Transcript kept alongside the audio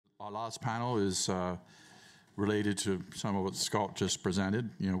Our last panel is related to some of what Scott just presented.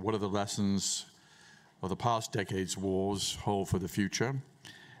 You know, what are the lessons of the past decade's wars hold for the future?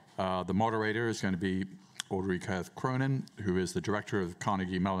 The moderator is going to be Ulrike Cronin, who is the director of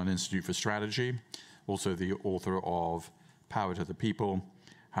Carnegie Mellon Institute for Strategy, also the author of Power to the People,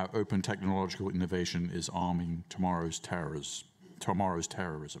 How Open Technological Innovation is Arming Tomorrow's Terrorism.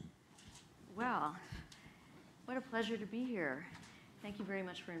 Well, what a pleasure to be here. Thank you very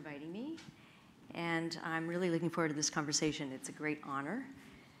much for inviting me. And I'm really looking forward to this conversation. It's a great honor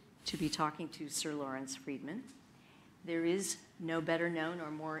to be talking to Sir Lawrence Friedman. There is no better known or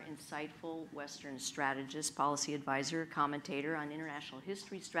more insightful Western strategist, policy advisor, commentator on international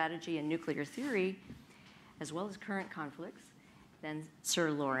history, strategy, and nuclear theory, as well as current conflicts, than Sir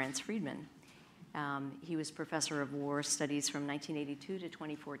Lawrence Friedman. He was professor of war studies from 1982 to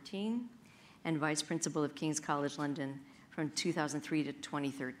 2014 and vice principal of King's College London from 2003 to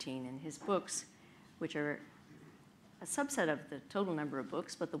 2013. And his books, which are a subset of the total number of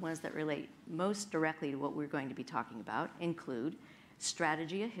books, but the ones that relate most directly to what we're going to be talking about, include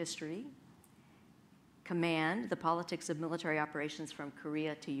Strategy, a History, Command, the Politics of Military Operations from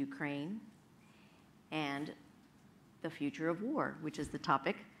Korea to Ukraine, and The Future of War, which is the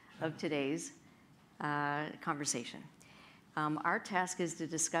topic of today's conversation. Our task is to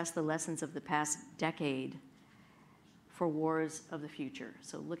discuss the lessons of the past decade for wars of the future.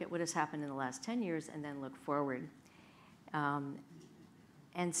 So look at what has happened in the last 10 years and then look forward. And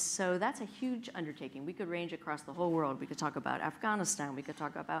so that's a huge undertaking. We could range across the whole world. We could talk about Afghanistan. We could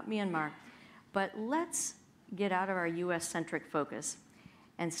talk about Myanmar. But let's get out of our US-centric focus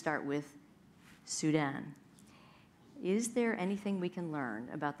and start with Sudan. Is there anything we can learn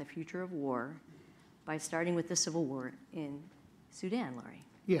about the future of war by starting with the civil war in Sudan, Laurie?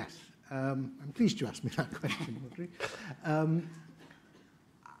 Yes. I'm pleased you asked me that question, Audrey.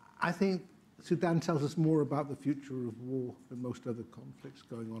 I think Sudan tells us more about the future of war than most other conflicts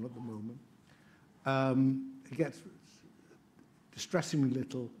going on at the moment. It gets distressingly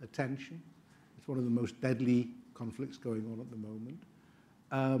little attention. It's one of the most deadly conflicts going on at the moment.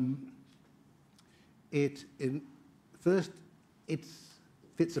 It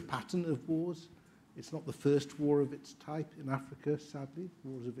fits a pattern of wars. It's not the first war of its type in Africa, sadly.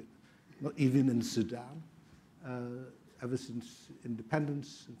 Wars of it, not even in Sudan. Ever since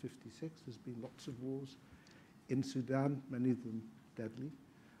independence in '56, there's been lots of wars in Sudan, many of them deadly,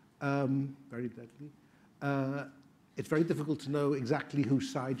 very deadly. It's very difficult to know exactly whose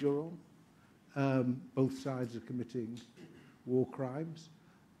side you're on. Both sides are committing war crimes.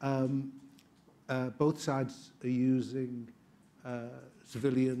 Both sides are using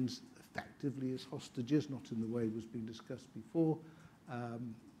civilians effectively as hostages, not in the way was being discussed before,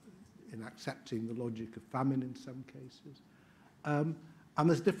 in accepting the logic of famine in some cases. And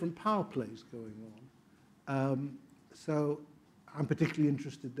there's different power plays going on. So I'm particularly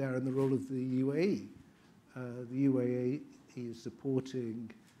interested there in the role of the UAE. The UAE is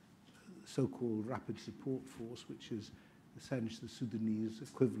supporting the so-called Rapid Support Force, which is essentially the Sudanese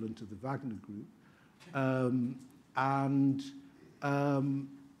equivalent of the Wagner Group.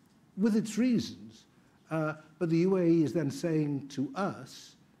 With its reasons, but the UAE is then saying to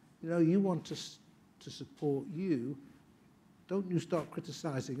us, you know, you want us to support you, don't you start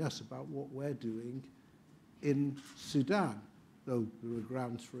criticizing us about what we're doing in Sudan, though there are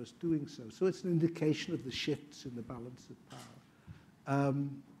grounds for us doing so. So it's an indication of the shifts in the balance of power.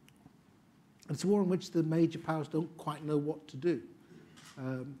 It's a war in which the major powers don't quite know what to do.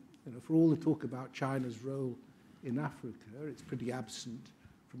 You know, for all the talk about China's role in Africa, it's pretty absent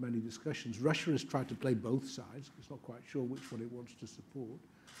from any discussions. Russia has tried to play both sides. It's not quite sure which one it wants to support.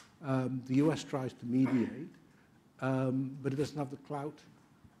 The US tries to mediate, but it doesn't have the clout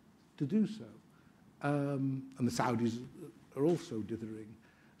to do so. And the Saudis are also dithering.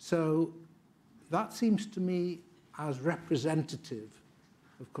 So that seems to me as representative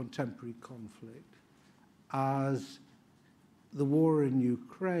of contemporary conflict as the war in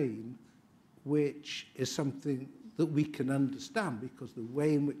Ukraine, which is something that we can understand because the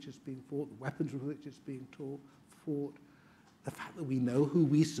way in which it's being fought, the weapons with which it's being fought, the fact that we know who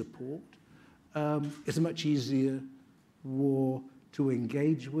we support, is a much easier war to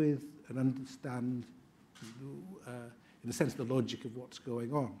engage with and understand, in a sense, the logic of what's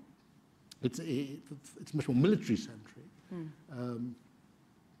going on. It's much more military-centric.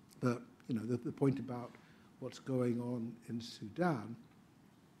 But you know, the point about what's going on in Sudan,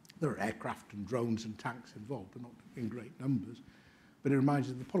 there are aircraft and drones and tanks involved, but not in great numbers. But it reminds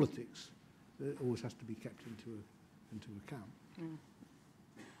you of the politics that always has to be kept into account.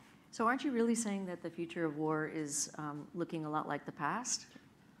 So aren't you really saying that the future of war is looking a lot like the past?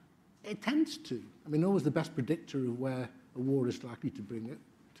 It tends to. I mean, always the best predictor of where a war is likely to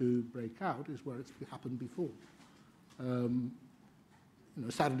break out is where it's happened before.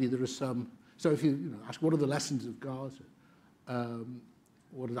 Sadly, there are some. So if you ask what are the lessons of Gaza,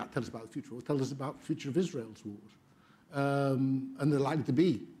 what does that tell us about the future? Well, it tells us about the future of Israel's wars, and there are likely to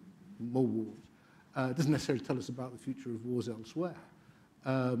be more wars. It doesn't necessarily tell us about the future of wars elsewhere.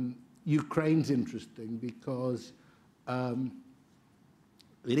 Ukraine's interesting because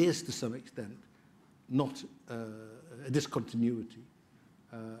it is, to some extent, not a discontinuity.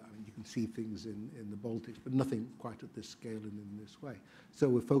 I mean, you can see things in the Baltics, but nothing quite at this scale and in this way. So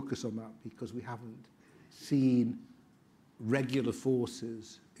we're focused on that because we haven't seen regular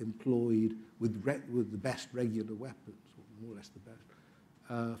forces employed with the best regular weapons, or more or less the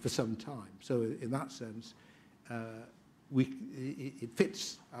best, for some time. So in that sense, it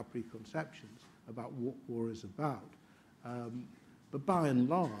fits our preconceptions about what war is about. But by and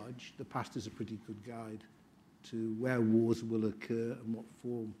large, the past is a pretty good guide to where wars will occur and what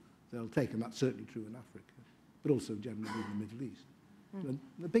form they'll take, and that's certainly true in Africa, but also generally in the Middle East.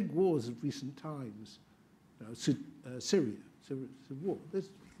 The big wars of recent times, Syria, Civil War,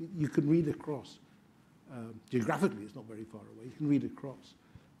 you can read across. Geographically, it's not very far away. You can read across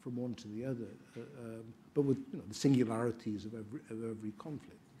from one to the other, but with the singularities of every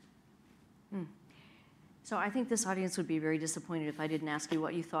conflict. So I think this audience would be very disappointed if I didn't ask you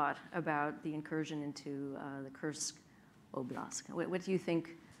what you thought about the incursion into the Kursk Oblast. What do you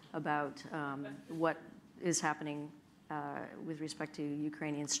think about what is happening with respect to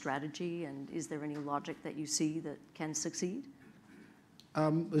Ukrainian strategy, and is there any logic that you see that can succeed?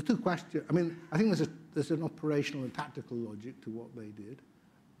 There's two questions. I mean, I think there's an operational and tactical logic to what they did.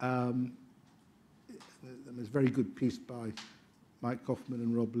 There's a very good piece by Mike Kaufman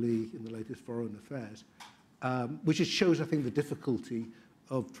and Rob Lee in the latest Foreign Affairs, which just shows, I think, the difficulty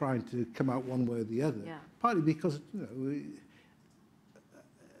of trying to come out one way or the other. Yeah. Partly because,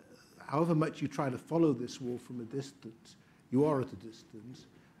 however much you try to follow this war from a distance, you are at a distance.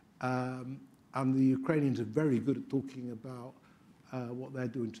 And the Ukrainians are very good at talking about what they're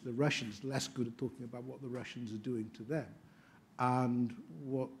doing to the Russians, less good at talking about what the Russians are doing to them. And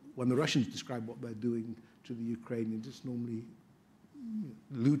when the Russians describe what they're doing to the Ukrainians, it's normally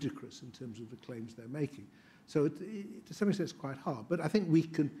ludicrous in terms of the claims they're making. So to some extent, it's quite hard. But I think we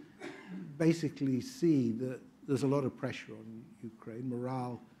can basically see that there's a lot of pressure on Ukraine.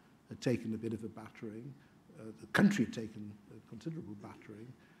 Morale had taken a bit of a battering. The country had taken a considerable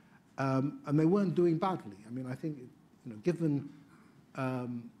battering. And they weren't doing badly. I mean, I think, given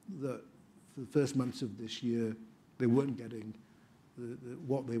that for the first months of this year, they weren't getting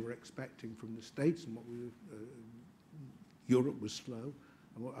what they were expecting from the States, and Europe was slow,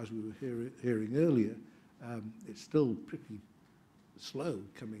 and as we were hearing earlier, it's still pretty slow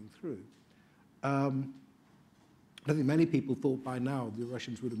coming through. I think many people thought by now the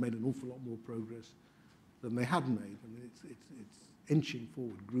Russians would have made an awful lot more progress than they had made. I mean, it's inching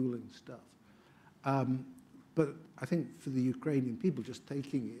forward, grueling stuff. But I think for the Ukrainian people, just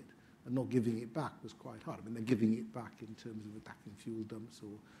taking it and not giving it back was quite hard. I mean, they're giving it back in terms of attacking fuel dumps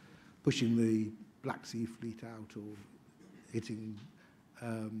or pushing the Black Sea Fleet out or hitting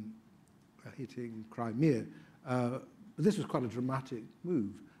Crimea. But this was quite a dramatic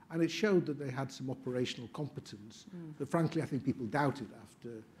move. And it showed that they had some operational competence that, frankly, I think people doubted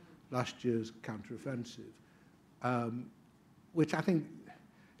after last year's counteroffensive, which I think,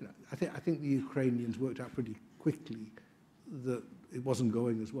 I think the Ukrainians worked out pretty quickly that it wasn't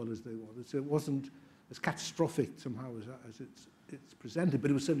going as well as they wanted. So it wasn't as catastrophic somehow as it's presented,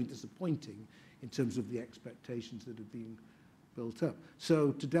 but it was certainly disappointing in terms of the expectations that had been built up.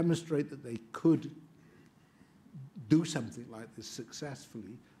 So to demonstrate that they could do something like this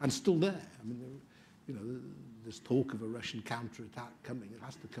successfully, and still there. I mean, there's talk of a Russian counterattack coming. It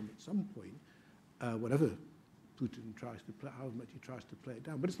has to come at some point, whatever Putin tries to play, however much he tries to play it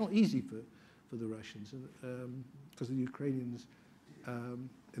down. But it's not easy for the Russians, because the Ukrainians,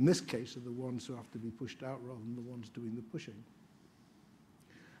 in this case, are the ones who have to be pushed out rather than the ones doing the pushing.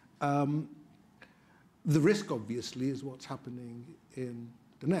 The risk, obviously, is what's happening in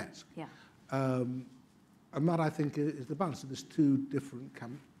Donetsk. Yeah. And that, I think, is the balance. So there's two different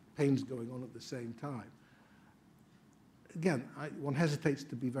campaigns going on at the same time. Again, one hesitates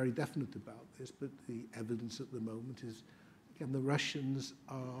to be very definite about this, but the evidence at the moment is, again, the Russians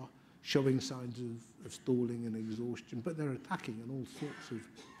are showing signs of stalling and exhaustion, but they're attacking in all sorts of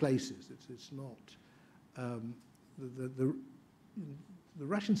places. It's not... the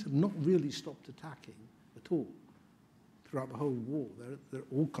Russians have not really stopped attacking at all throughout the whole war. They're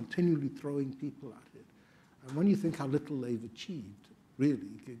all continually throwing people at it. And when you think how little they've achieved,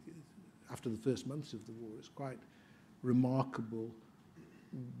 really, after the first months of the war. It's quite remarkable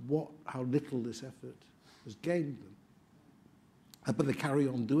how little this effort has gained them. But they carry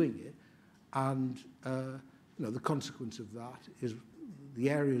on doing it, and the consequence of that is the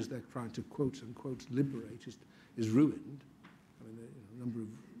areas they're trying to quote unquote liberate is ruined. I mean, a number of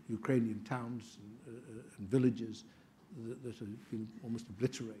Ukrainian towns and villages that have been almost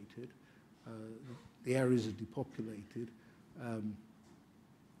obliterated. The areas are depopulated,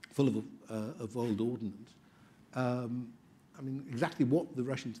 full of old ordnance. I mean, exactly what the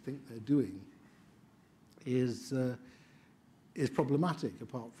Russians think they're doing is problematic,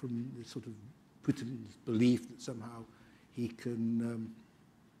 apart from the sort of Putin's belief that somehow he can,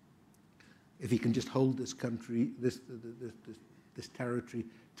 if he can just hold this country, this territory,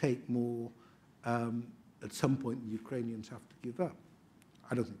 take more, at some point the Ukrainians have to give up.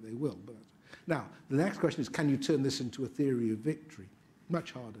 I don't think they will. But now, the next question is, can you turn this into a theory of victory?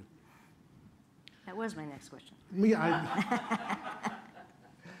 Much harder. That was my next question.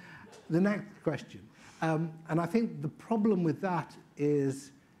 The next question. And I think the problem with that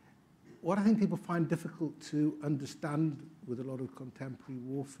is, what I think people find difficult to understand with a lot of contemporary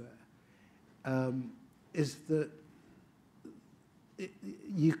warfare is that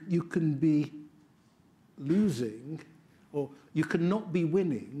you can be losing, or you cannot be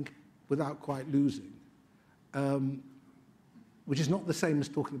winning without quite losing, which is not the same as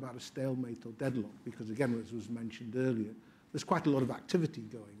talking about a stalemate or deadlock, because again, as was mentioned earlier, there's quite a lot of activity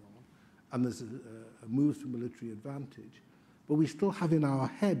going on, and there's a move to military advantage. But we still have in our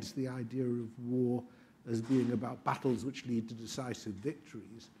heads the idea of war as being about battles which lead to decisive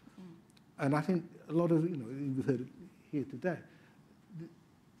victories. And I think a lot of, we've heard it here today,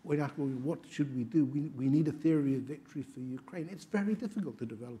 when you ask, well, what should we do? We need a theory of victory for Ukraine. It's very difficult to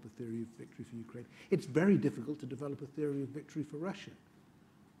develop a theory of victory for Ukraine. It's very difficult to develop a theory of victory for Russia.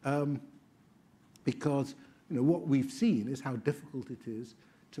 Because what we've seen is how difficult it is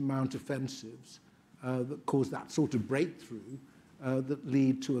to mount offensives that cause that sort of breakthrough that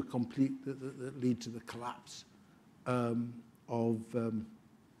lead to that lead to the collapse of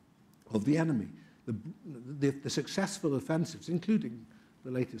the enemy. The successful offensives, including the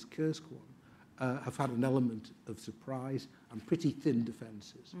latest Kursk one, have had an element of surprise and pretty thin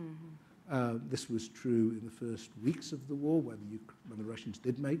defenses. This was true in the first weeks of the war when the Russians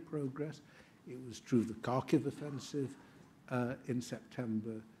did make progress. It was true of the Kharkiv offensive in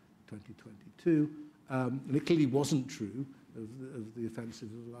September 2022. And it clearly wasn't true of the offensive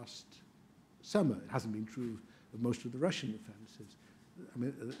of last summer. It hasn't been true of most of the Russian offensives. I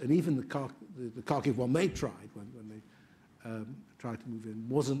mean, and even the Kharkiv one they tried when they tried to move in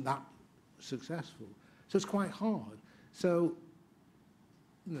wasn't that successful. So it's quite hard. So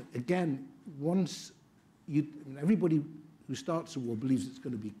again, once everybody who starts a war believes it's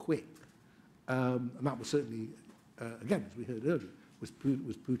going to be quick, and that was certainly, again, as we heard earlier, was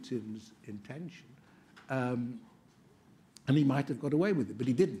Putin's intention. And he might have got away with it, but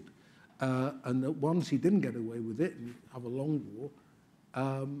he didn't. And once he didn't get away with it and have a long war,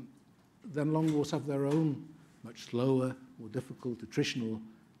 then long wars have their own much slower, more difficult attritional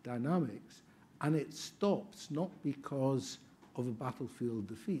dynamics. And it stops not because of a battlefield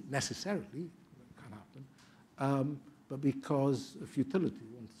defeat, necessarily, that can happen, but because of futility.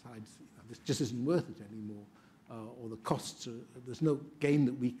 One side, this just isn't worth it anymore, or the costs are, there's no gain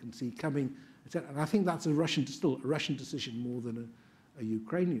that we can see coming, etc. And I think that's still a Russian decision more than a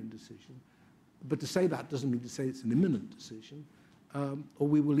Ukrainian decision. But to say that doesn't mean to say it's an imminent decision, or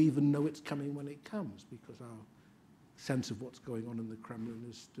we will even know it's coming when it comes, because our sense of what's going on in the Kremlin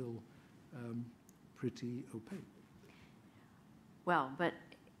is still pretty opaque. Well, but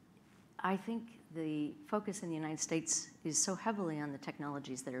I think the focus in the United States is so heavily on the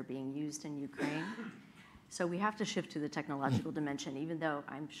technologies that are being used in Ukraine. So we have to shift to the technological dimension, even though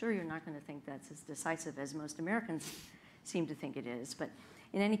I'm sure you're not going to think that's as decisive as most Americans seem to think it is. But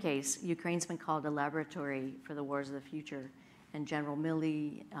in any case, Ukraine's been called a laboratory for the wars of the future. And General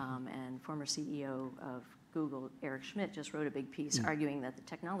Milley and former CEO of Google, Eric Schmidt, just wrote a big piece arguing that the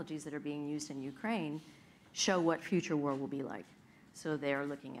technologies that are being used in Ukraine show what future war will be like. So they're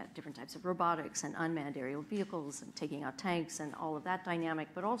looking at different types of robotics and unmanned aerial vehicles and taking out tanks and all of that dynamic.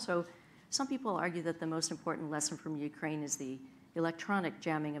 But also, some people argue that the most important lesson from Ukraine is the electronic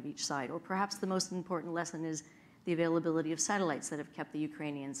jamming of each side, or perhaps the most important lesson is the availability of satellites that have kept the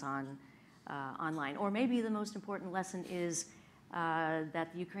Ukrainians online. Or maybe the most important lesson is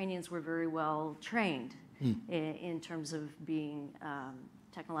that the Ukrainians were very well trained in terms of being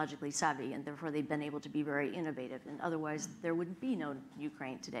technologically savvy, and therefore they've been able to be very innovative, and otherwise there would be no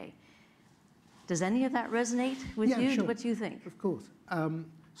Ukraine today. Does any of that resonate with Yeah, you? sure. What do you think? Of course.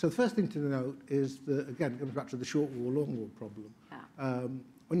 So the first thing to note is that, again, it comes back to the short war, long war problem. Yeah.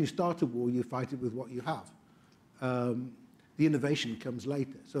 When you start a war, you fight it with what you have. The innovation comes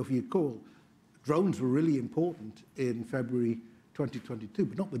later. So if you recall, drones were really important in February 2022,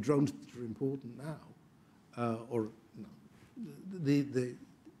 but not the drones that are important now. The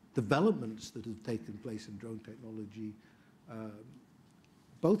developments that have taken place in drone technology,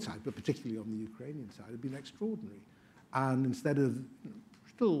 both sides, but particularly on the Ukrainian side, have been extraordinary. And instead of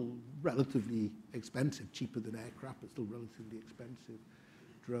still relatively expensive, cheaper than aircraft, but still relatively expensive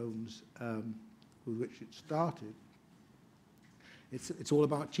drones with which it started, it's all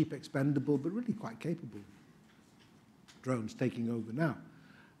about cheap, expendable, but really quite capable drones taking over now.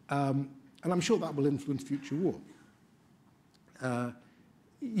 And I'm sure that will influence future war.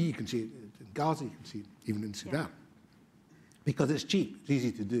 You can see it in Gaza, you can see it even in Sudan. Because it's cheap, it's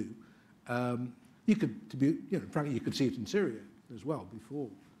easy to do. You could, frankly, you could see it in Syria as well before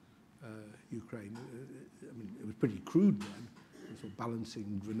Ukraine. I mean, it was pretty crude then, sort of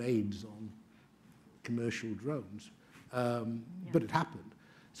balancing grenades on commercial drones, but it happened.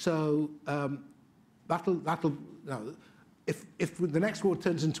 So that'll now, if the next war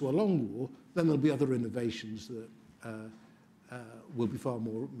turns into a long war, then there'll be other innovations that will be far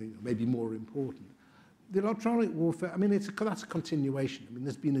more, maybe more important. The electronic warfare, I mean, that's a continuation. I mean,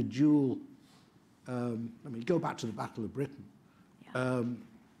 there's been a dual. I mean, go back to the Battle of Britain. Yeah.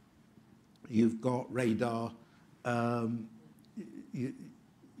 You've got radar.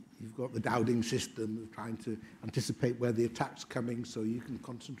 You've got the Dowding system of trying to anticipate where the attack's coming, so you can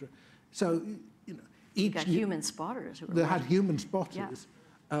concentrate. So You've got human spotters. They had human spotters,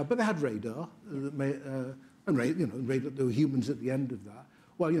 but they had radar. And radar, there were humans at the end of that.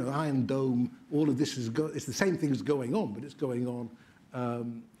 Well, Iron Dome, all of this it's the same thing that's going on, but it's going on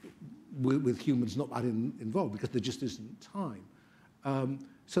with humans not that involved because there just isn't time.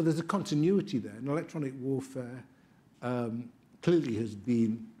 So there's a continuity there. And electronic warfare clearly has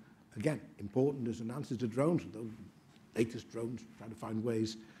been, again, important as an answer to drones. The latest drones trying to find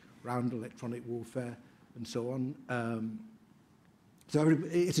ways around electronic warfare and so on. So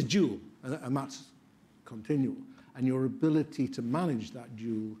it's a duel, and that's continual. And your ability to manage that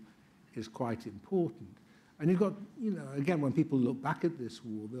duel is quite important. And you've got, again, when people look back at this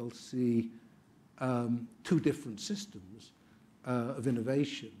war, they'll see two different systems of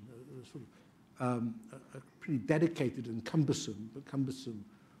innovation, a pretty dedicated and cumbersome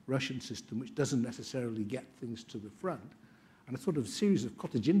Russian system, which doesn't necessarily get things to the front, and a sort of series of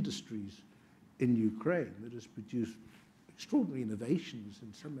cottage industries in Ukraine that has produced extraordinary innovations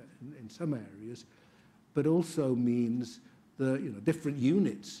in some areas, but also means the different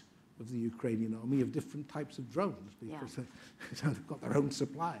units of the Ukrainian army have different types of drones because they've got their own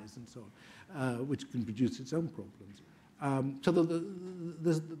suppliers and so on, which can produce its own problems. So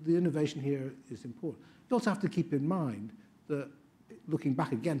the innovation here is important. You also have to keep in mind that, looking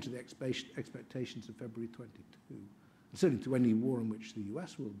back again to the expectations of February 22, and certainly to any war in which the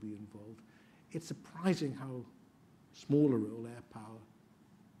US will be involved, it's surprising how small a role air power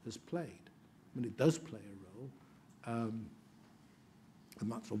has played. I mean, it does play a role,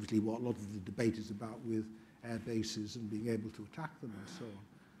 and that's obviously what a lot of the debate is about with air bases and being able to attack them and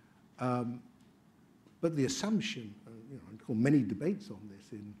so on. But the assumption, I've got many debates on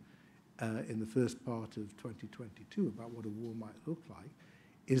this in the first part of 2022 about what a war might look like,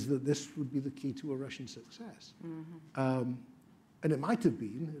 is that this would be the key to a Russian success. Mm-hmm. And it might have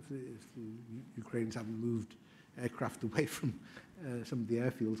been if the Ukrainians hadn't moved aircraft away from some of the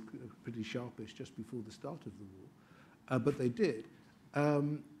airfields pretty sharpish just before the start of the war. But they did.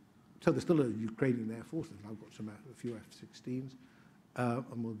 So there's still a Ukrainian Air Force. They've now got a few F-16s,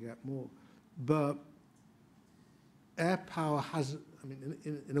 and we'll get more. But air power has, I mean,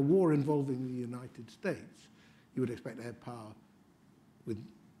 in a war involving the United States, you would expect air power with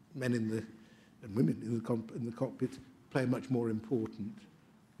men and women in the cockpit play a much more important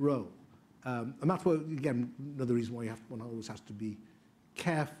role. And that's why, again, another reason why one always has to be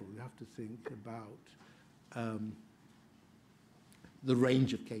careful. You have to think about the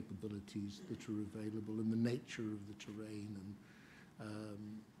range of capabilities that are available and the nature of the terrain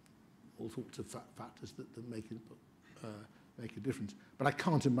and all sorts of factors that make a difference. But I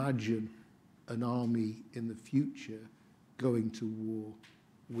can't imagine an army in the future going to war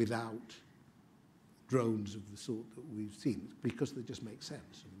without drones of the sort that we've seen, because they just make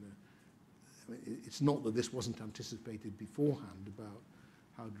sense. I mean, it's not that this wasn't anticipated beforehand about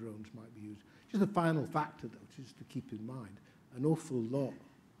how drones might be used. Just a final factor, though, which is to keep in mind, an awful lot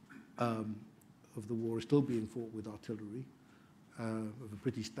of the war is still being fought with artillery. of a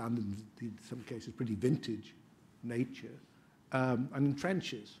pretty standard, in some cases pretty vintage nature, and in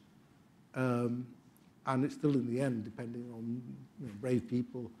trenches. And it's still in the end, depending on brave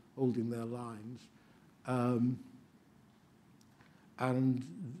people holding their lines, and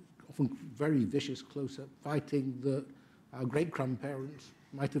often very vicious close-up fighting that our great-grandparents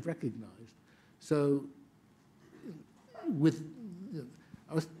might have recognized. So I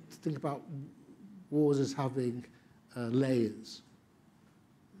was thinking about wars as having layers,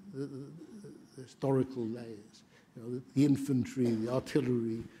 the historical layers. The infantry, the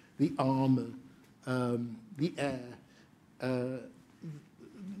artillery, the armor, the air,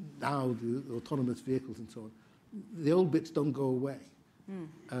 now the autonomous vehicles and so on. The old bits don't go away.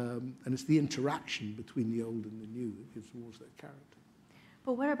 And it's the interaction between the old and the new that gives wars their character.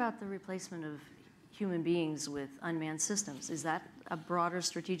 But what about the replacement of human beings with unmanned systems? Is that a broader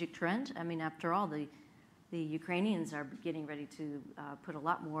strategic trend? I mean, after all, the Ukrainians are getting ready to put a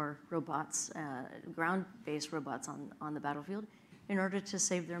lot more robots, ground-based robots on the battlefield in order to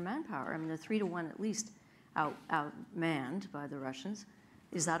save their manpower. I mean, they're 3-to-1 at least outmanned by the Russians.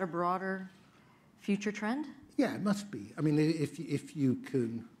 Is that a broader future trend? Yeah, it must be. I mean, if you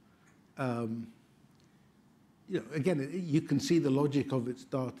can, again, you can see the logic of it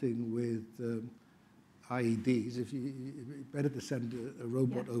starting with IEDs. It's better to send a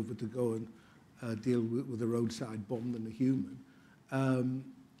robot over to go and deal with a roadside bomb than a human.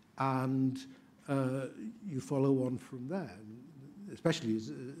 And you follow on from there, especially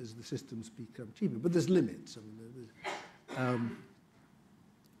as the systems become cheaper. But there's limits. I mean,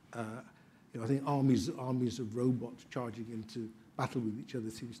 I think armies of robots charging into battle with each other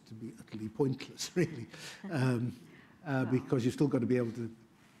seems to be utterly pointless, really, because you've still got to be able to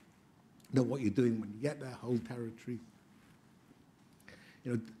know what you're doing when you get there, hold territory.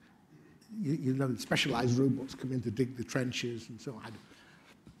 You know, specialized robots come in to dig the trenches and so on.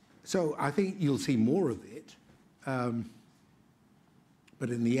 So I think you'll see more of it, but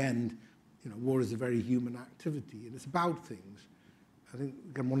in the end, war is a very human activity, and it's about things. I think,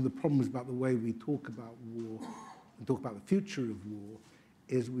 again, one of the problems about the way we talk about war and talk about the future of war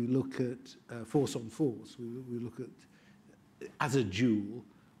is we look at force on force. We look at as a duel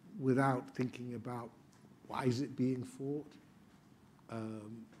without thinking about why is it being fought,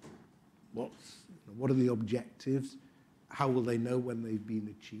 what are the objectives, how will they know when they've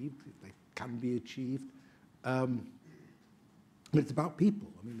been achieved, if they can be achieved. It's about people.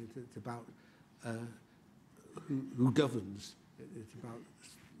 I mean, it's about who governs. It's about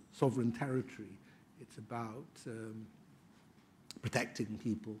sovereign territory. It's about protecting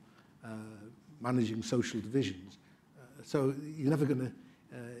people, managing social divisions. So you're never going to,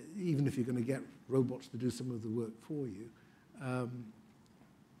 even if you're going to get robots to do some of the work for you,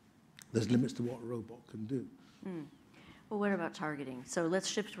 there's limits to what a robot can do. Well, what about targeting? So let's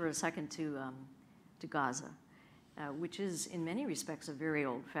shift for a second to Gaza, which is in many respects a very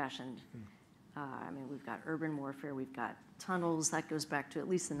old-fashioned. I mean, we've got urban warfare, we've got tunnels, that goes back to at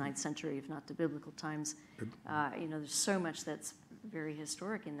least the 9th century, if not to biblical times. There's so much that's very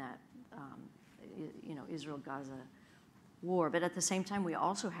historic in that, Israel-Gaza war. But at the same time, we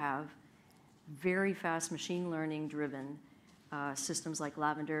also have very fast machine learning driven systems like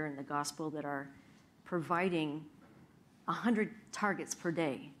Lavender and the Gospel that are providing 100 targets per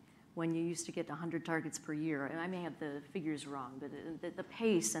day when you used to get 100 targets per year. And I may have the figures wrong, but the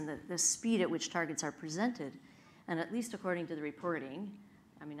pace and the speed at which targets are presented, and at least according to the reporting,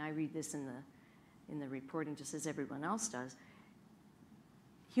 I mean, I read this in the reporting just as everyone else does,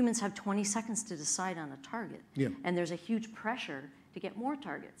 humans have 20 seconds to decide on a target. Yeah. And there's a huge pressure to get more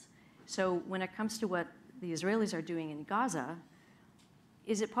targets. So when it comes to what the Israelis are doing in Gaza,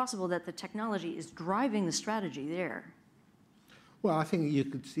 is it possible that the technology is driving the strategy there? Well, I think you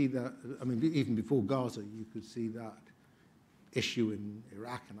could see that, I mean, even before Gaza, you could see that issue in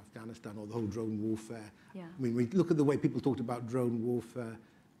Iraq and Afghanistan, or the whole drone warfare. Yeah. I mean, we look at the way people talked about drone warfare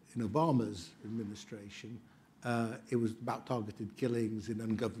in Obama's administration. It was about targeted killings in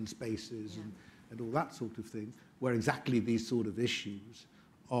ungoverned spaces and all that sort of thing, where exactly these sort of issues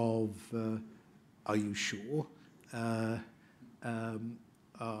of, are you sure?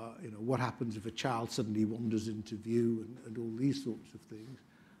 What happens if a child suddenly wanders into view and all these sorts of things.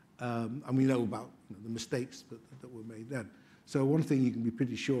 And we know about the mistakes that were made then. So one thing you can be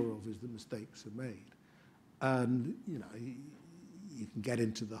pretty sure of is the mistakes are made. And, you can get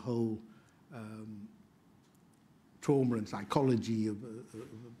into the whole trauma and psychology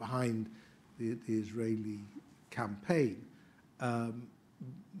behind the Israeli campaign.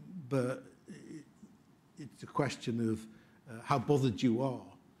 But it's a question of how bothered you are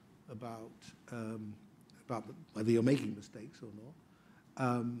about about whether you're making mistakes or not,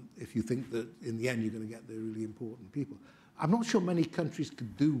 if you think that in the end you're going to get the really important people. I'm not sure many countries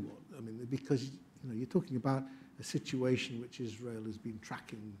could do what, I mean, because you're talking about a situation which Israel has been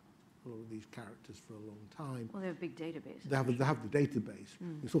tracking a lot of these characters for a long time. Well, they have a big database. They have the database.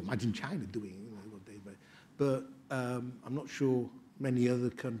 You sort of imagine China doing a database. But I'm not sure many other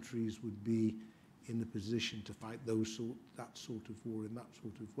countries would be in the position to fight that sort of war in that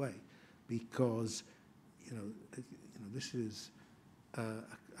sort of way, because this is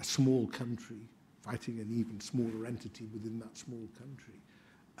a small country fighting an even smaller entity within that small country,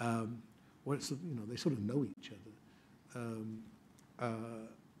 where it's, they sort of know each other,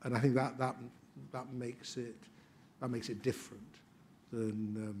 and I think that makes it different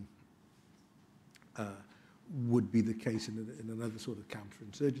than would be the case in another sort of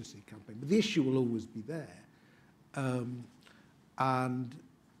counterinsurgency campaign. But the issue will always be there, and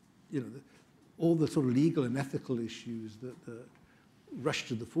all the sort of legal and ethical issues that rushed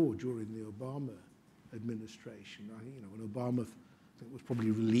to the fore during the Obama administration. I think when Obama was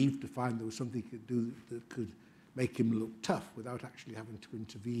probably relieved to find there was something he could do that could make him look tough without actually having to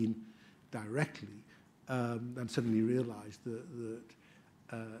intervene directly, and suddenly realized that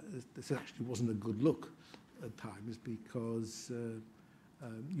this actually wasn't a good look at times, because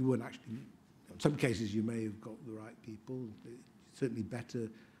you weren't actually, in some cases you may have got the right people, certainly better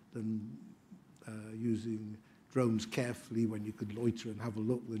than using drones carefully when you could loiter and have a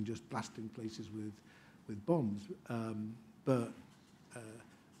look than just blasting places with bombs. But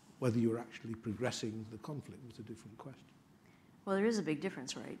whether you're actually progressing the conflict was a different question. Well, there is a big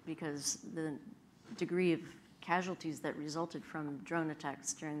difference, right? Because the degree of casualties that resulted from drone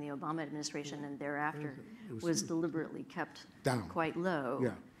attacks during the Obama administration and thereafter was deliberately kept down, quite low.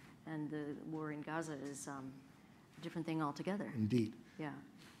 Yeah. And the war in Gaza is a different thing altogether. Indeed. Yeah.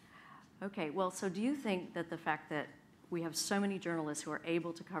 Okay, well, so do you think that the fact that we have so many journalists who are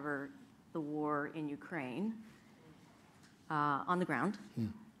able to cover the war in Ukraine on the ground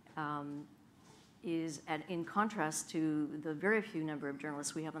is in contrast to the very few number of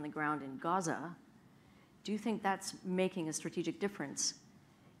journalists we have on the ground in Gaza? Do you think that's making a strategic difference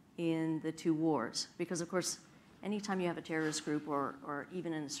in the two wars? Because, of course, anytime you have a terrorist group or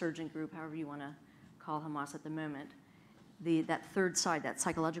even an insurgent group, however you want to call Hamas at the moment, that third side, that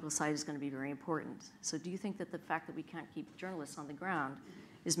psychological side, is going to be very important. So do you think that the fact that we can't keep journalists on the ground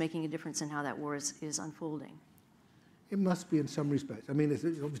is making a difference in how that war is unfolding? It must be in some respects. I mean, it's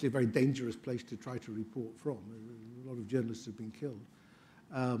obviously a very dangerous place to try to report from. A lot of journalists have been killed.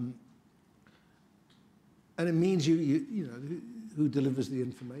 And it means who delivers the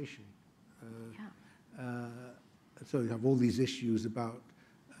information. So you have all these issues about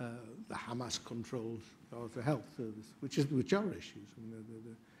the Hamas-controlled Gaza Health Service, which are issues. I mean,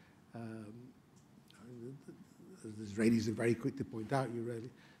 the Israelis are very quick to point out,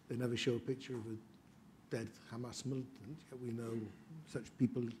 they never show a picture of a dead Hamas militant, yet we know such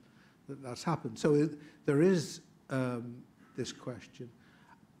people that's happened. So there is this question.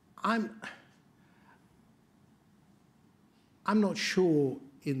 I'm not sure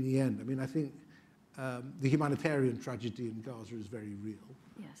in the end. I mean, I think the humanitarian tragedy in Gaza is very real.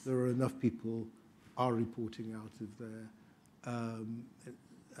 Yes. There are enough people are reporting out of their,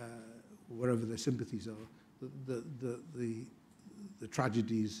 wherever their sympathies are, the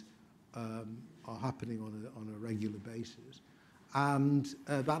tragedies are happening on a regular basis. And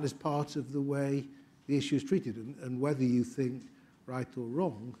that is part of the way the issue is treated. And whether you think right or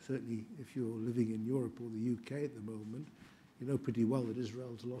wrong, certainly if you're living in Europe or the UK at the moment, you know pretty well that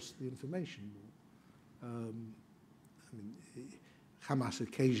Israel's lost the information war. I mean, Hamas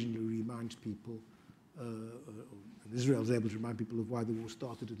occasionally reminds people, and Israel's able to remind people of why the war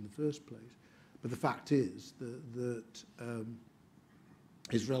started in the first place. But the fact is that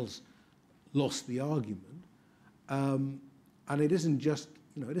Israel's lost the argument, and it isn't just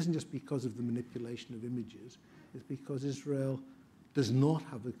because of the manipulation of images. It's because Israel has not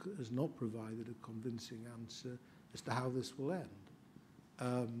provided a convincing answer as to how this will end.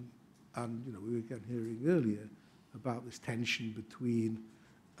 And we were again hearing earlier about this tension between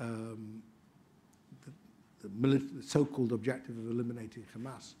the so-called objective of eliminating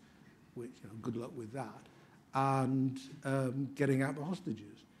Hamas, which good luck with that, and getting out the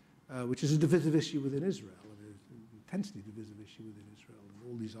hostages, which is a divisive issue within Israel, an intensely divisive issue within Israel,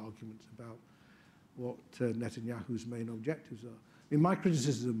 and all these arguments about what Netanyahu's main objectives are. I mean, my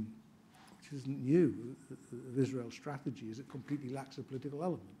criticism, which isn't new, of Israel's strategy is it completely lacks a political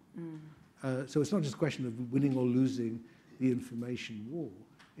element. So it's not just a question of winning or losing the information war.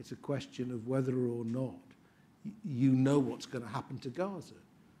 It's a question of whether or not you know what's going to happen to Gaza.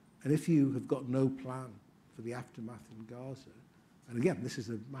 And if you have got no plan for the aftermath in Gaza. And again, this is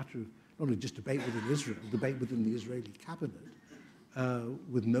a matter of not only just debate within Israel, debate within the Israeli cabinet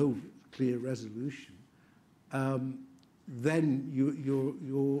with no clear resolution. Then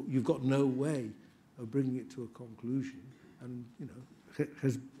you've got no way of bringing it to a conclusion. And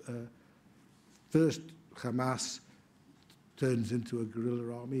first Hamas turns into a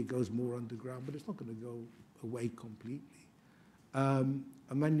guerrilla army, it goes more underground, but it's not going to go away completely. And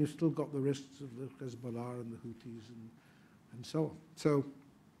then you've still got the risks of the Hezbollah and the Houthis and so on. So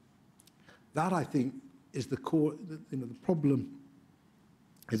that, I think, is the core. The problem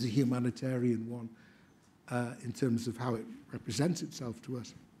is a humanitarian one in terms of how it represents itself to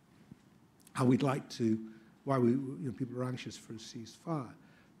us, how we'd like to, why people are anxious for a ceasefire.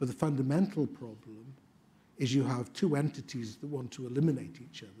 But the fundamental problem is you have two entities that want to eliminate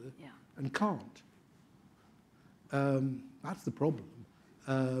each other and can't. That's the problem.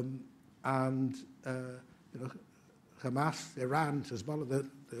 Hamas, Iran, Hezbollah,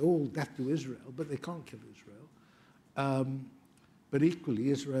 they're all death to Israel, but they can't kill Israel. But equally,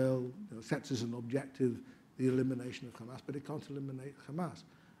 Israel sets as an objective the elimination of Hamas, but it can't eliminate Hamas.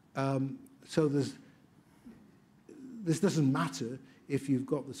 So this doesn't matter if you've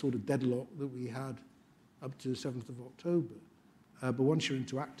got the sort of deadlock that we had up to the 7th of October. But once you're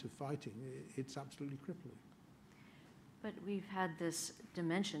into active fighting, it's absolutely crippling. But we've had this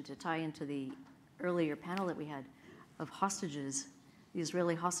dimension to tie into the earlier panel that we had of hostages, the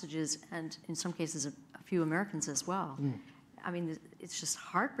Israeli hostages, and in some cases a few Americans as well. I mean, it's just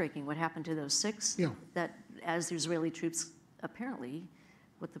heartbreaking what happened to those 6 that as the Israeli troops apparently,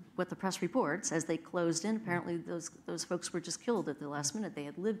 what the press reports, as they closed in, apparently those folks were just killed at the last minute. They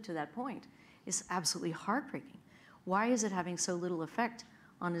had lived to that point. It's absolutely heartbreaking. Why is it having so little effect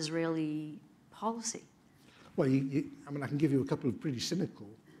on Israeli policy? Well, I mean, I can give you a couple of pretty cynical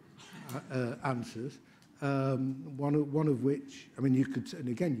answers. One of which, I mean, you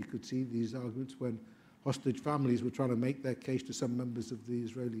could see these arguments when hostage families were trying to make their case to some members of the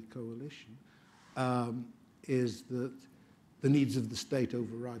Israeli coalition, is that the needs of the state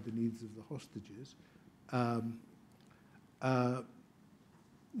override the needs of the hostages.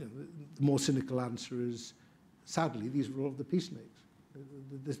 The more cynical answer is, sadly, these were all of the peacemakers.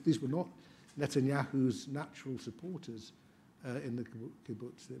 These were not Netanyahu's natural supporters in the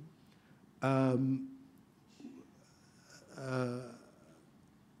kibbutzim.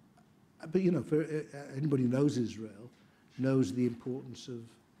 But for anybody who knows Israel, knows the importance of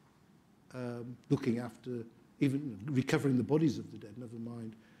looking after, even recovering the bodies of the dead, never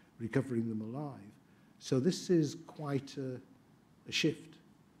mind recovering them alive. So this is quite a shift.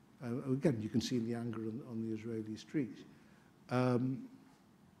 Again, you can see in the anger on the Israeli streets.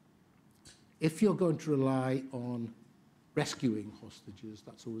 If you're going to rely on rescuing hostages,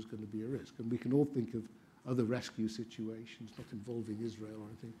 that's always going to be a risk. And we can all think of other rescue situations, not involving Israel or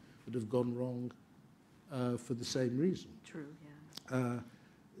anything, that have gone wrong for the same reason. True, yeah.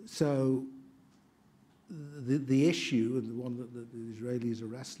 So the issue, and the one that the Israelis are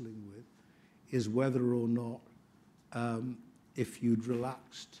wrestling with, is whether or not, if you'd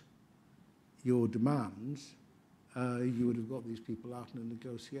relaxed your demands, you would have got these people out in a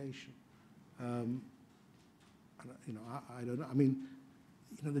negotiation. I don't know. I mean,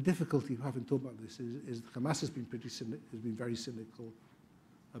 the difficulty of having talked about this is Hamas has been very cynical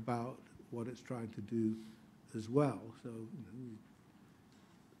about what it's trying to do as well. So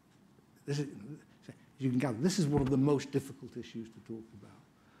this is, as you can gather, this is one of the most difficult issues to talk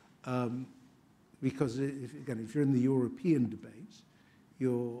about, because if you're in the European debates,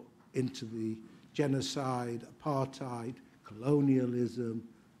 you're into the genocide, apartheid, colonialism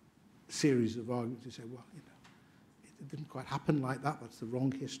series of arguments. You say, well, it didn't quite happen like that. That's the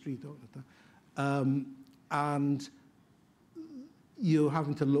wrong history. And you're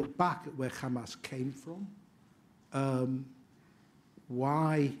having to look back at where Hamas came from,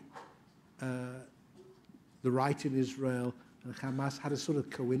 why the right in Israel and Hamas had a sort of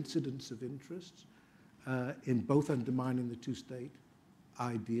coincidence of interests in both undermining the two-state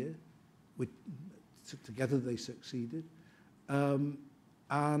idea, which together they succeeded, and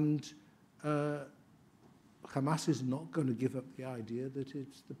Hamas is not going to give up the idea that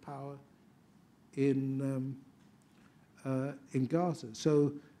it's the power in Gaza.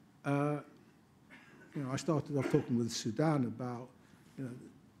 So, I started off talking with Sudan about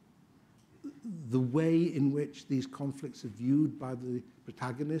the way in which these conflicts are viewed by the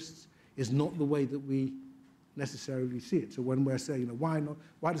protagonists is not the way that we necessarily see it. So when we're saying, why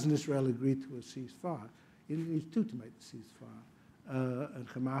doesn't Israel agree to a ceasefire? It needs two to make the ceasefire. And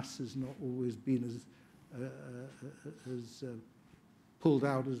Hamas has not always been as pulled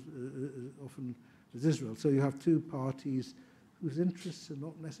out as often as Israel. So you have two parties whose interests are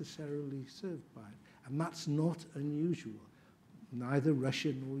not necessarily served by it. And that's not unusual. Neither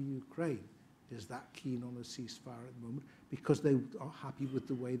Russia nor Ukraine is that keen on a ceasefire at the moment because they are happy with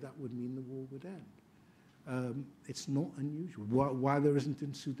the way that would mean the war would end. It's not unusual. Why there isn't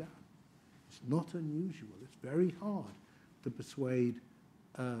in Sudan? It's not unusual. It's very hard to persuade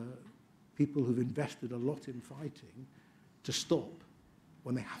people who've invested a lot in fighting to stop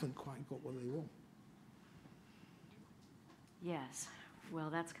when they haven't quite got what they want. Yes. Well,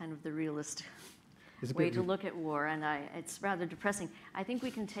 that's kind of the realist It's a way bit to look at war, and it's rather depressing. I think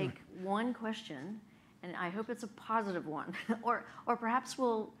we can take one question, and I hope it's a positive one, or perhaps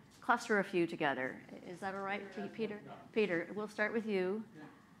we'll cluster a few together. Is that all right, Peter? Peter, we'll start with you.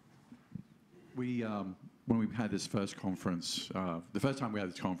 We, when we had this first conference, the first time we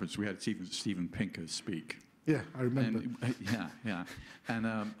had this conference, we had Steven Pinker speak. Yeah, I remember. And, yeah. And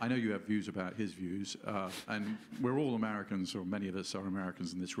I know you have views about his views, and we're all Americans, or many of us are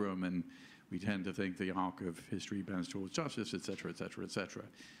Americans in this room, and we tend to think the arc of history bends towards justice, et cetera, et cetera, et cetera.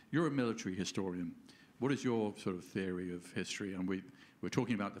 You're a military historian. What is your sort of theory of history? And we're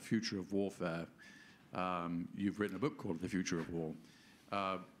talking about the future of warfare. You've written a book called The Future of War.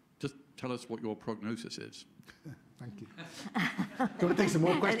 Just tell us what your prognosis is. Thank you. Do you want to take some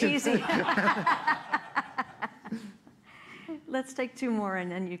more questions? Easy. Let's take two more, and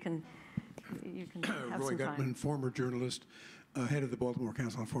then you can have Roy some Gutman, time. former journalist, head of the Baltimore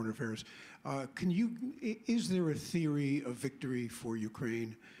Council on Foreign Affairs. Is there a theory of victory for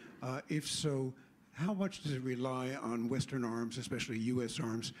Ukraine? If so, how much does it rely on Western arms, especially U.S.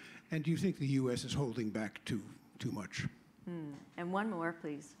 arms? And do you think the U.S. is holding back too much? And one more,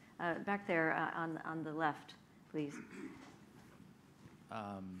 please. Back there on the left, please.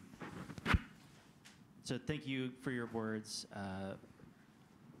 So thank you for your words.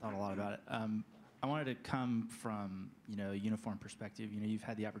 Thought a lot about it. I wanted to come from a uniform perspective. You've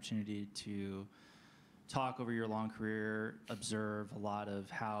had the opportunity to talk over your long career, observe a lot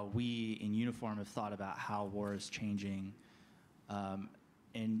of how we in uniform have thought about how war is changing,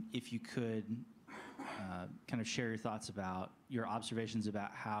 and if you could kind of share your thoughts about your observations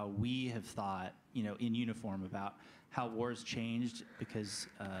about how we have thought, in uniform about how war's changed, because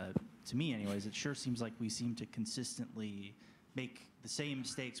to me anyways, it sure seems like we seem to consistently make the same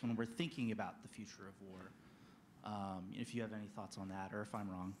mistakes when we're thinking about the future of war. If you have any thoughts on that, or if I'm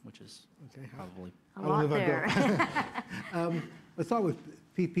wrong, which is probably A lot there. Let's start with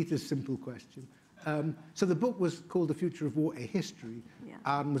Peter's simple question. So the book was called The Future of War, A History,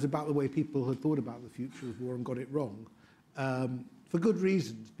 and was about the way people had thought about the future of war and got it wrong. For good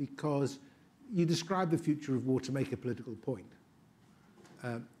reasons, because you describe the future of war to make a political point.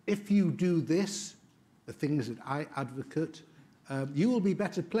 If you do this, the things that I advocate, you will be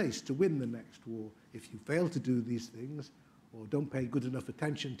better placed to win the next war. If you fail to do these things, or don't pay good enough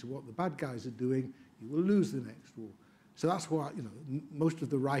attention to what the bad guys are doing, you will lose the next war. So that's why, most of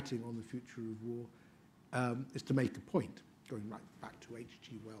the writing on the future of war is to make a point, going right back to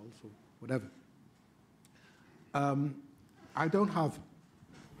H.G. Wells or whatever. I don't have,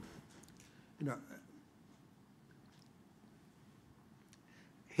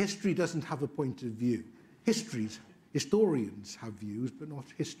 history doesn't have a point of view. Historians have views, but not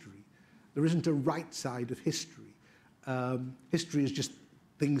history. There isn't a right side of history. History is just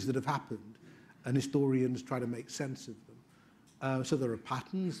things that have happened, and historians try to make sense of them. So there are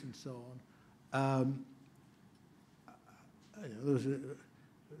patterns and so on. There was a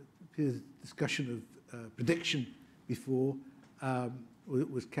discussion of prediction before. It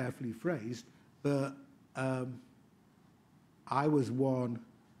was carefully phrased, but I was one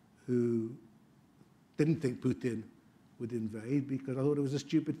who didn't think Putin would invade because I thought it was a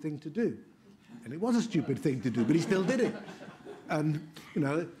stupid thing to do. And it was a stupid thing to do, but he still did it. And,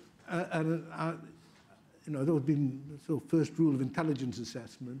 there would be the sort of first rule of intelligence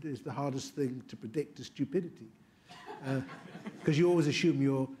assessment is the hardest thing to predict is stupidity. Because you always assume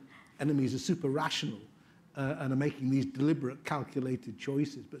your enemies are super rational and are making these deliberate, calculated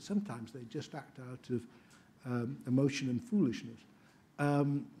choices, but sometimes they just act out of emotion and foolishness.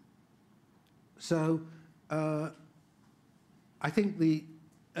 I think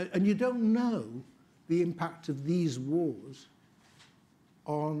and you don't know the impact of these wars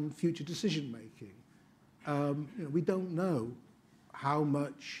on future decision making. We don't know how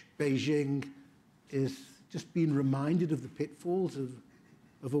much Beijing is just being reminded of the pitfalls of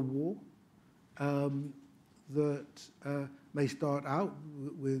a war that may start out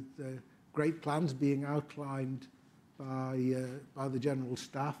with great plans being outlined by the general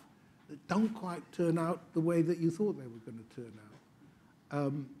staff that don't quite turn out the way that you thought they were going to turn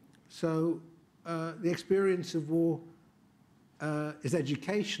out. So the experience of war is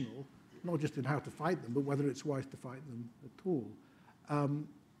educational, not just in how to fight them, but whether it's wise to fight them at all.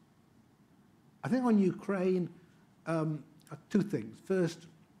 I think on Ukraine, two things. First,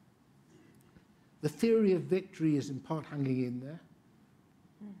 the theory of victory is in part hanging in there.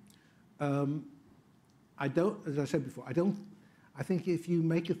 I don't, as I said before, I think if you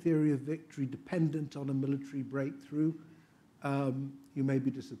make a theory of victory dependent on a military breakthrough, you may be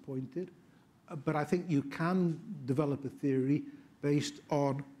disappointed. But I think you can develop a theory based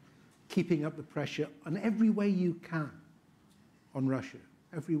on keeping up the pressure in every way you can on Russia,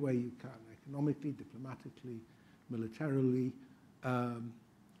 every way you can, economically, diplomatically, militarily,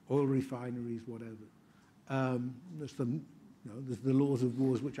 oil refineries, whatever. There's the laws of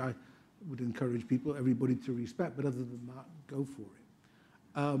wars, which I would encourage everybody to respect, but other than that, go for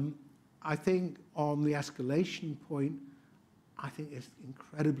it. I think on the escalation point, I think it's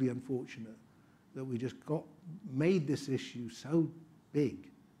incredibly unfortunate that we just made this issue so big.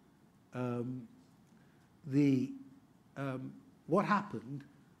 What happened,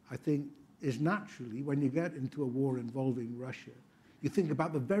 I think, is naturally, when you get into a war involving Russia, you think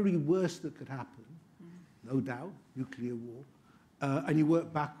about the very worst that could happen, no doubt, nuclear war, and you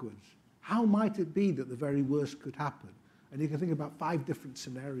work backwards. How might it be that the very worst could happen? And you can think about 5 different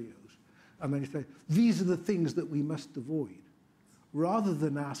scenarios, and then you say, these are the things that we must avoid, rather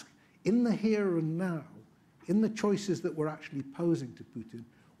than ask, in the here and now, in the choices that we're actually posing to Putin,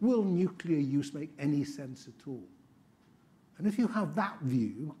 will nuclear use make any sense at all? And if you have that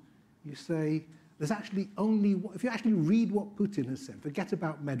view, you say, there's actually only, if you actually read what Putin has said, forget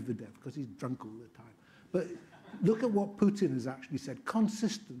about Medvedev, because he's drunk all the time, but look at what Putin has actually said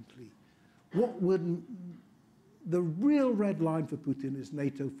consistently. The real red line for Putin is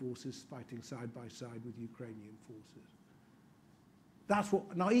NATO forces fighting side by side with Ukrainian forces. That's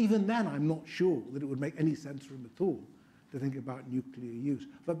what, now even then I'm not sure that it would make any sense for him at all to think about nuclear use.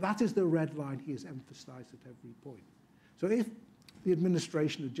 But that is the red line he has emphasized at every point. So if the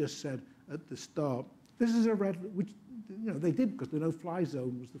administration had just said at the start, this is a red, which they did because the no-fly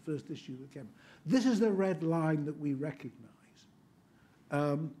zone was the first issue that came. This is the red line that we recognize.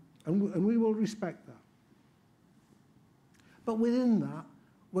 And we will respect that. But within that,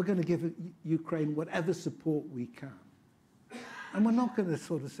 we're going to give Ukraine whatever support we can. And we're not going to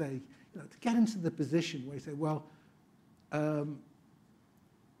sort of say, to get into the position where you say, well,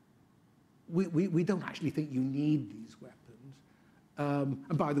 we don't actually think you need these weapons.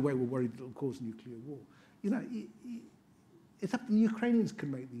 And by the way, we're worried it'll cause nuclear war. It's up to the Ukrainians can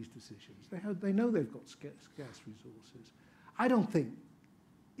make these decisions. They know they've got scarce resources. I don't think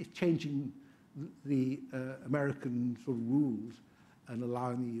if changing the American sort of rules and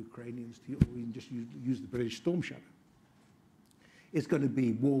allowing the Ukrainians to, or even just use the British Storm Shadow, it's going to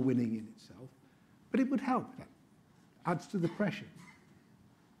be war winning in itself, but it would help. That adds to the pressure.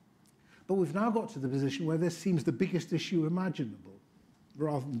 But we've now got to the position where this seems the biggest issue imaginable,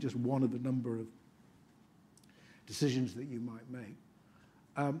 rather than just one of a number of decisions that you might make.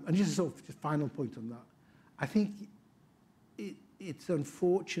 And just a sort of final point on that, I think it's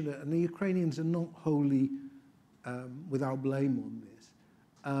unfortunate, and the Ukrainians are not wholly without blame on this,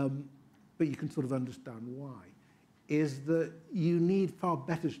 but you can sort of understand why, is that you need far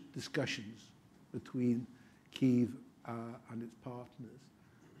better discussions between Kyiv and its partners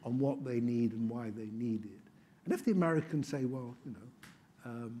on what they need and why they need it. And if the Americans say, well,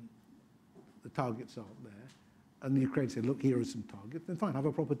 the targets aren't there, and the Ukrainians say, look, here are some targets, then fine, have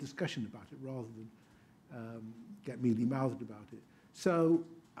a proper discussion about it rather than get mealy-mouthed about it. So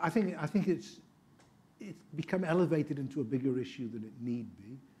I think it's become elevated into a bigger issue than it need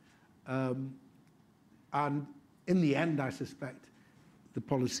be. And in the end, I suspect the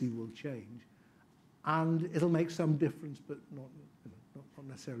policy will change. And it'll make some difference, but not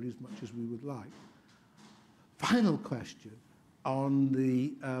necessarily as much as we would like. Final question on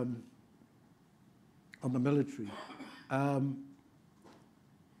the military.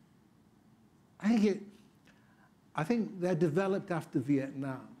 I think they're developed after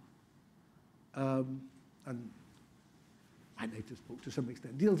Vietnam. And my latest book, to some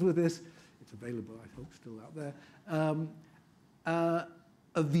extent, deals with this. It's available, I hope, still out there.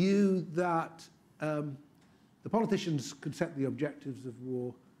 A view that the politicians could set the objectives of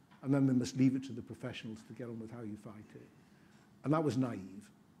war, and then they must leave it to the professionals to get on with how you fight it. And that was naive.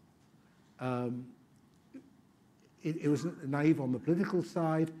 It was naive on the political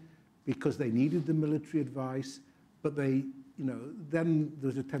side because they needed the military advice, but then there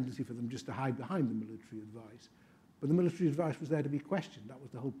was a tendency for them just to hide behind the military advice. But the military advice was there to be questioned. That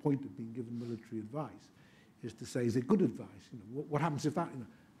was the whole point of being given military advice, is to say, is it good advice? What happens if that?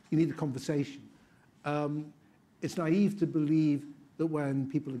 You need a conversation. It's naive to believe that when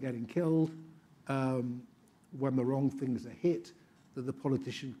people are getting killed, when the wrong things are hit, that the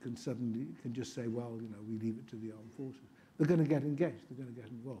politician can just say, well, you know, we leave it to the armed forces. They're going to get engaged. They're going to get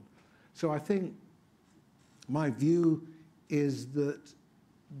involved. So I think my view is that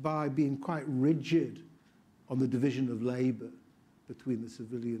by being quite rigid on the division of labor between the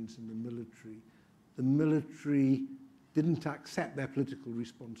civilians and the military didn't accept their political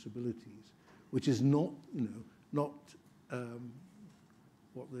responsibilities, which is not, you know,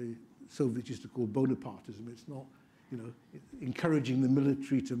 what the Soviets used to call Bonapartism. It's not, you know, encouraging the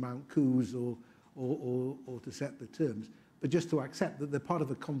military to mount coups or to set the terms, but just to accept that they're part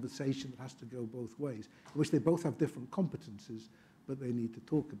of a conversation that has to go both ways, in which they both have different competences, but they need to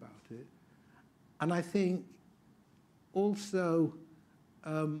talk about it. And I think also,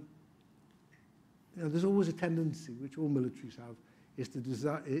 you know, there's always a tendency, which all militaries have, is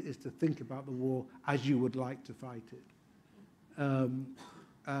to think about the war as you would like to fight it.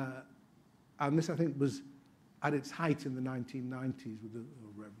 And this, I think, was at its height in the 1990s with the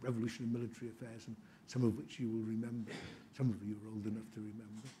revolution in military affairs, and some of which you will remember. Some of you are old enough to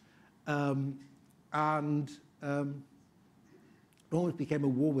remember. It almost became a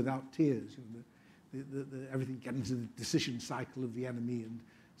war without tears. You know, everything getting to the decision cycle of the enemy and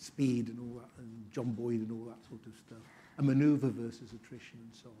speed and all that, and John Boyd and all that sort of stuff, a maneuver versus attrition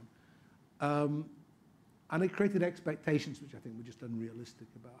and so on. And it created expectations which I think were just unrealistic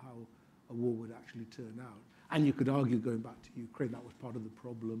about how a war would actually turn out. And you could argue, going back to Ukraine, that was part of the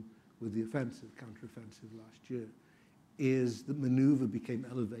problem with the offensive, counter-offensive last year, is that maneuver became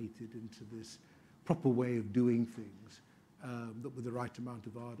elevated into this proper way of doing things, that with the right amount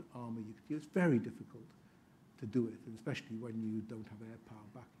of armor you could use. It's very difficult to do it, and especially when you don't have air power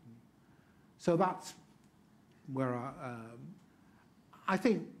backing you. So that's where I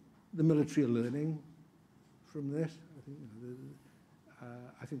think the military are learning from this. I think, you know,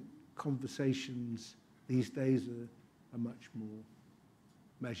 I think conversations these days are much more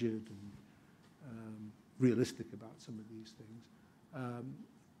measured and realistic about some of these things.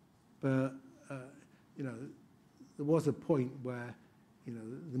 But you know, there was a point where, you know,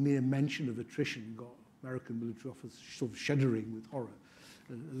 the mere mention of attrition got American military officers sort of shuddering with horror.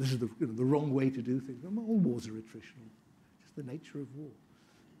 This is the, you know, the wrong way to do things. All wars are attritional. Just the nature of war.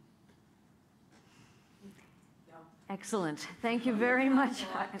 Excellent. Thank you very much.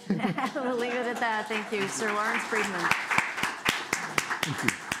 We'll leave it at that. Thank you, Sir Lawrence Friedman. Thank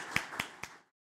you.